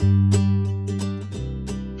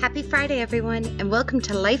Happy Friday, everyone, and welcome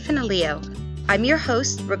to Life in a Leo. I'm your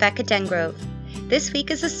host, Rebecca Dengrove. This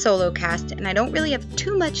week is a solo cast, and I don't really have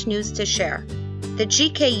too much news to share. The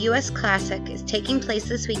GK US Classic is taking place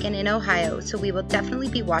this weekend in Ohio, so we will definitely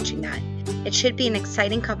be watching that. It should be an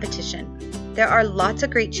exciting competition. There are lots of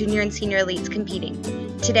great junior and senior elites competing.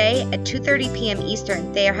 Today at 2:30 p.m.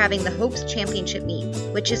 Eastern, they are having the Hopes Championship meet,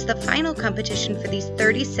 which is the final competition for these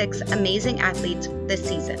 36 amazing athletes this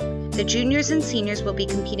season. The juniors and seniors will be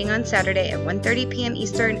competing on Saturday at 1:30 p.m.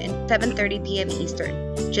 Eastern and 7:30 p.m.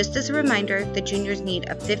 Eastern. Just as a reminder, the juniors need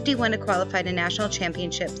a 51 to qualify to national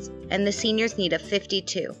championships, and the seniors need a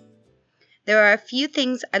 52. There are a few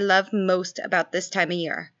things I love most about this time of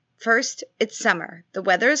year. First, it's summer. The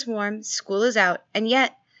weather is warm, school is out, and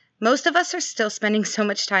yet, most of us are still spending so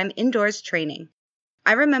much time indoors training.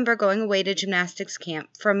 I remember going away to gymnastics camp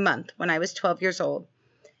for a month when I was 12 years old.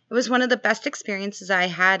 It was one of the best experiences I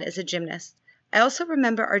had as a gymnast. I also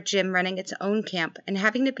remember our gym running its own camp and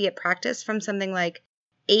having to be at practice from something like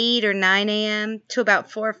 8 or 9 a.m. to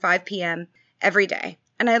about 4 or 5 p.m. every day,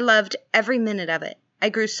 and I loved every minute of it. I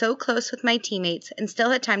grew so close with my teammates and still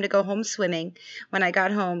had time to go home swimming when I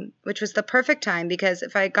got home, which was the perfect time because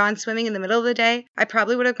if I had gone swimming in the middle of the day, I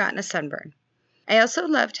probably would have gotten a sunburn. I also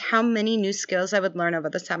loved how many new skills I would learn over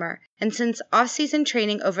the summer, and since off-season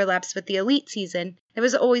training overlaps with the elite season, there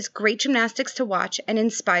was always great gymnastics to watch and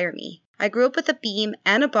inspire me. I grew up with a beam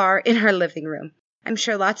and a bar in our living room. I'm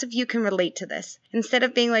sure lots of you can relate to this. Instead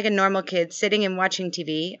of being like a normal kid sitting and watching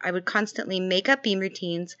TV, I would constantly make up beam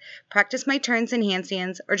routines, practice my turns and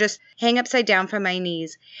handstands, or just hang upside down from my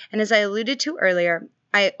knees. And as I alluded to earlier,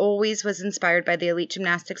 I always was inspired by the elite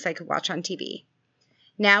gymnastics I could watch on TV.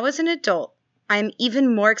 Now as an adult, I'm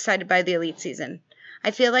even more excited by the elite season.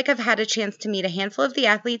 I feel like I've had a chance to meet a handful of the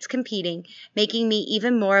athletes competing, making me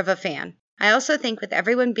even more of a fan. I also think with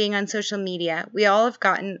everyone being on social media, we all have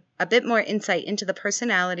gotten a bit more insight into the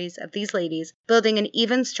personalities of these ladies, building an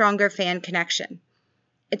even stronger fan connection.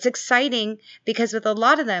 It's exciting because with a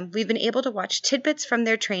lot of them, we've been able to watch tidbits from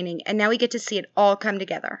their training, and now we get to see it all come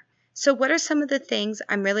together. So what are some of the things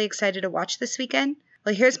I'm really excited to watch this weekend?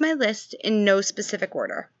 Well, here's my list in no specific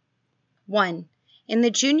order. 1. In the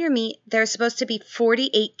junior meet, there are supposed to be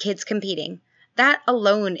 48 kids competing. That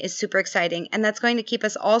alone is super exciting, and that's going to keep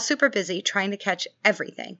us all super busy trying to catch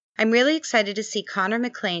everything. I'm really excited to see Connor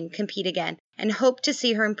McLean compete again and hope to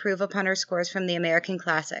see her improve upon her scores from the American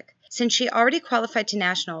Classic. Since she already qualified to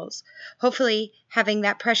nationals, hopefully having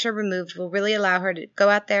that pressure removed will really allow her to go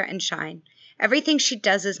out there and shine. Everything she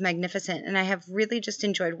does is magnificent, and I have really just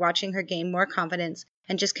enjoyed watching her gain more confidence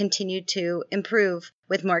and just continue to improve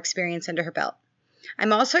with more experience under her belt.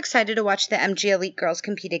 I'm also excited to watch the MG Elite girls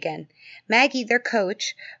compete again. Maggie, their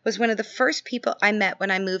coach, was one of the first people I met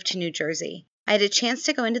when I moved to New Jersey. I had a chance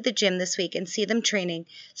to go into the gym this week and see them training,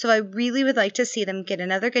 so I really would like to see them get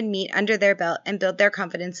another good meet under their belt and build their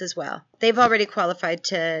confidence as well. They've already qualified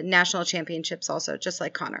to national championships also, just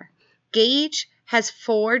like Connor. Gage has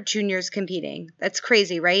 4 juniors competing. That's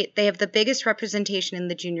crazy, right? They have the biggest representation in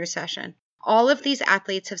the junior session. All of these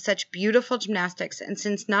athletes have such beautiful gymnastics, and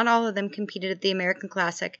since not all of them competed at the American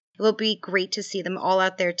Classic, it will be great to see them all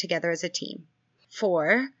out there together as a team.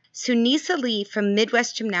 4. Sunisa Lee from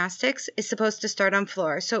Midwest Gymnastics is supposed to start on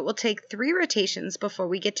floor, so it will take 3 rotations before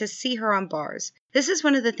we get to see her on bars. This is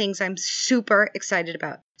one of the things I'm super excited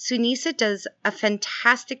about. Sunisa does a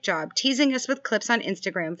fantastic job teasing us with clips on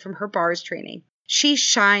Instagram from her bars training. She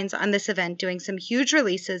shines on this event doing some huge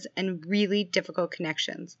releases and really difficult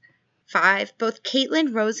connections. 5. Both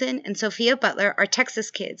Caitlin Rosen and Sophia Butler are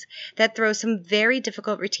Texas kids that throw some very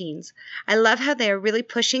difficult routines. I love how they are really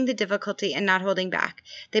pushing the difficulty and not holding back.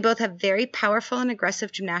 They both have very powerful and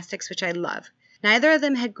aggressive gymnastics, which I love. Neither of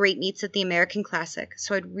them had great meets at the American Classic,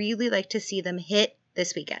 so I'd really like to see them hit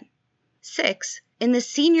this weekend. 6. In the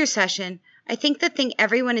senior session, I think the thing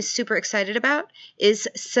everyone is super excited about is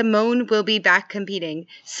Simone will be back competing.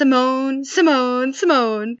 Simone.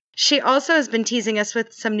 She also has been teasing us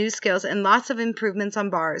with some new skills and lots of improvements on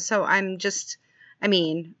bars, so I'm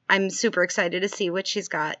super excited to see what she's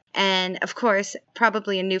got. And of course,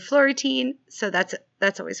 probably a new floor routine, so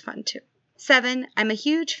that's always fun too. 7, I'm a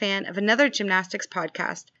huge fan of another gymnastics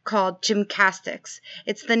podcast called Gymcastics.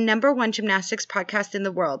 It's the #1 gymnastics podcast in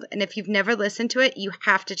the world, and if you've never listened to it, you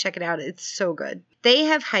have to check it out. It's so good. They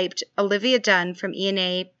have hyped Olivia Dunn from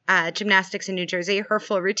ENA Gymnastics in New Jersey, her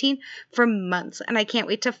floor routine, for months, and I can't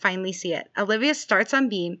wait to finally see it. Olivia starts on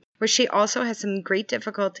beam, where she also has some great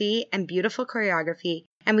difficulty and beautiful choreography,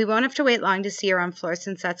 and we won't have to wait long to see her on floor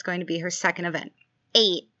since that's going to be her second event.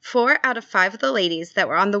 8. 4 out of 5 of the ladies that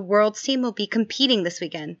were on the Worlds team will be competing this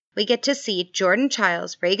weekend. We get to see Jordan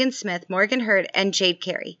Childs, Reagan Smith, Morgan Hurd, and Jade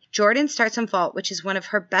Carey. Jordan starts on vault, which is one of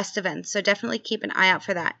her best events, so definitely keep an eye out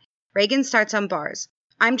for that. Reagan starts on bars.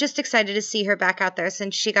 I'm just excited to see her back out there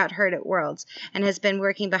since she got hurt at Worlds and has been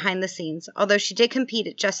working behind the scenes, although she did compete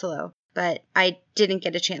at Jesselo, but I didn't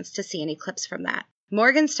get a chance to see any clips from that.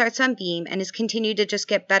 Morgan starts on beam and has continued to just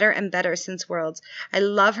get better and better since Worlds. I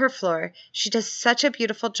love her floor. She does such a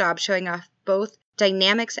beautiful job showing off both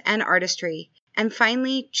dynamics and artistry. And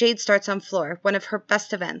finally, Jade starts on floor, one of her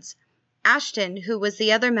best events. Ashton, who was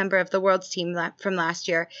the other member of the Worlds team from last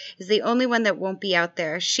year, is the only one that won't be out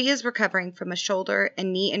there. She is recovering from a shoulder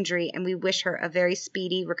and knee injury, and we wish her a very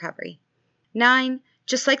speedy recovery. 9.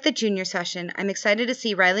 Just like the junior session, I'm excited to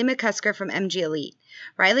see Riley McCusker from MG Elite.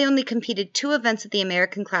 Riley only competed 2 events at the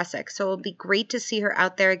American Classic, so it will be great to see her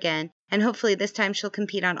out there again, and hopefully this time she'll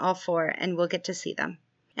compete on all 4 and we'll get to see them.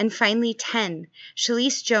 And finally, 10.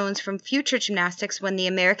 Shalise Jones from Future Gymnastics won the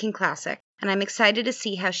American Classic, and I'm excited to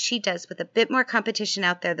see how she does with a bit more competition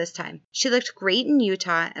out there this time. She looked great in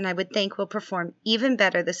Utah, and I would think will perform even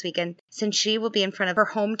better this weekend since she will be in front of her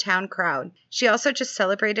hometown crowd. She also just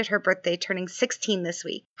celebrated her birthday, turning 16 this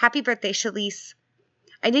week. Happy birthday, Shalise.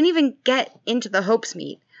 I didn't even get into the Hopes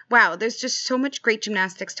meet. Wow, there's just so much great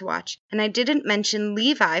gymnastics to watch. And I didn't mention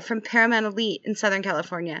Levi from Paramount Elite in Southern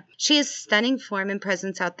California. She has stunning form and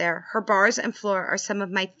presence out there. Her bars and floor are some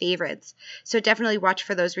of my favorites, so definitely watch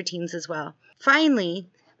for those routines as well. Finally,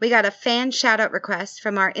 we got a fan shout-out request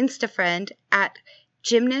from our Insta friend at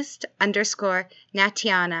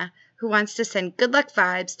gymnast_Natiana, who wants to send good luck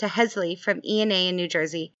vibes to Hesley from ENA in New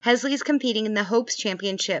Jersey. Hesley is competing in the Hopes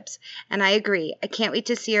Championships, and I agree. I can't wait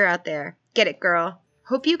to see her out there. Get it, girl.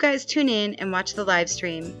 Hope you guys tune in and watch the live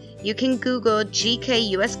stream. You can Google GK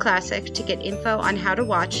US Classic to get info on how to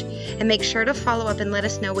watch, and make sure to follow up and let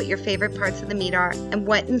us know what your favorite parts of the meet are and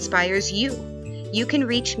what inspires you. You can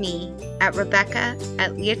reach me at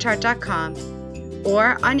Rebecca@leotard.com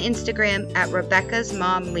or on Instagram at Rebecca's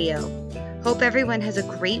Mom Leo. Hope everyone has a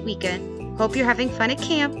great weekend. Hope you're having fun at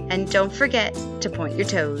camp, and don't forget to point your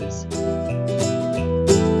toes.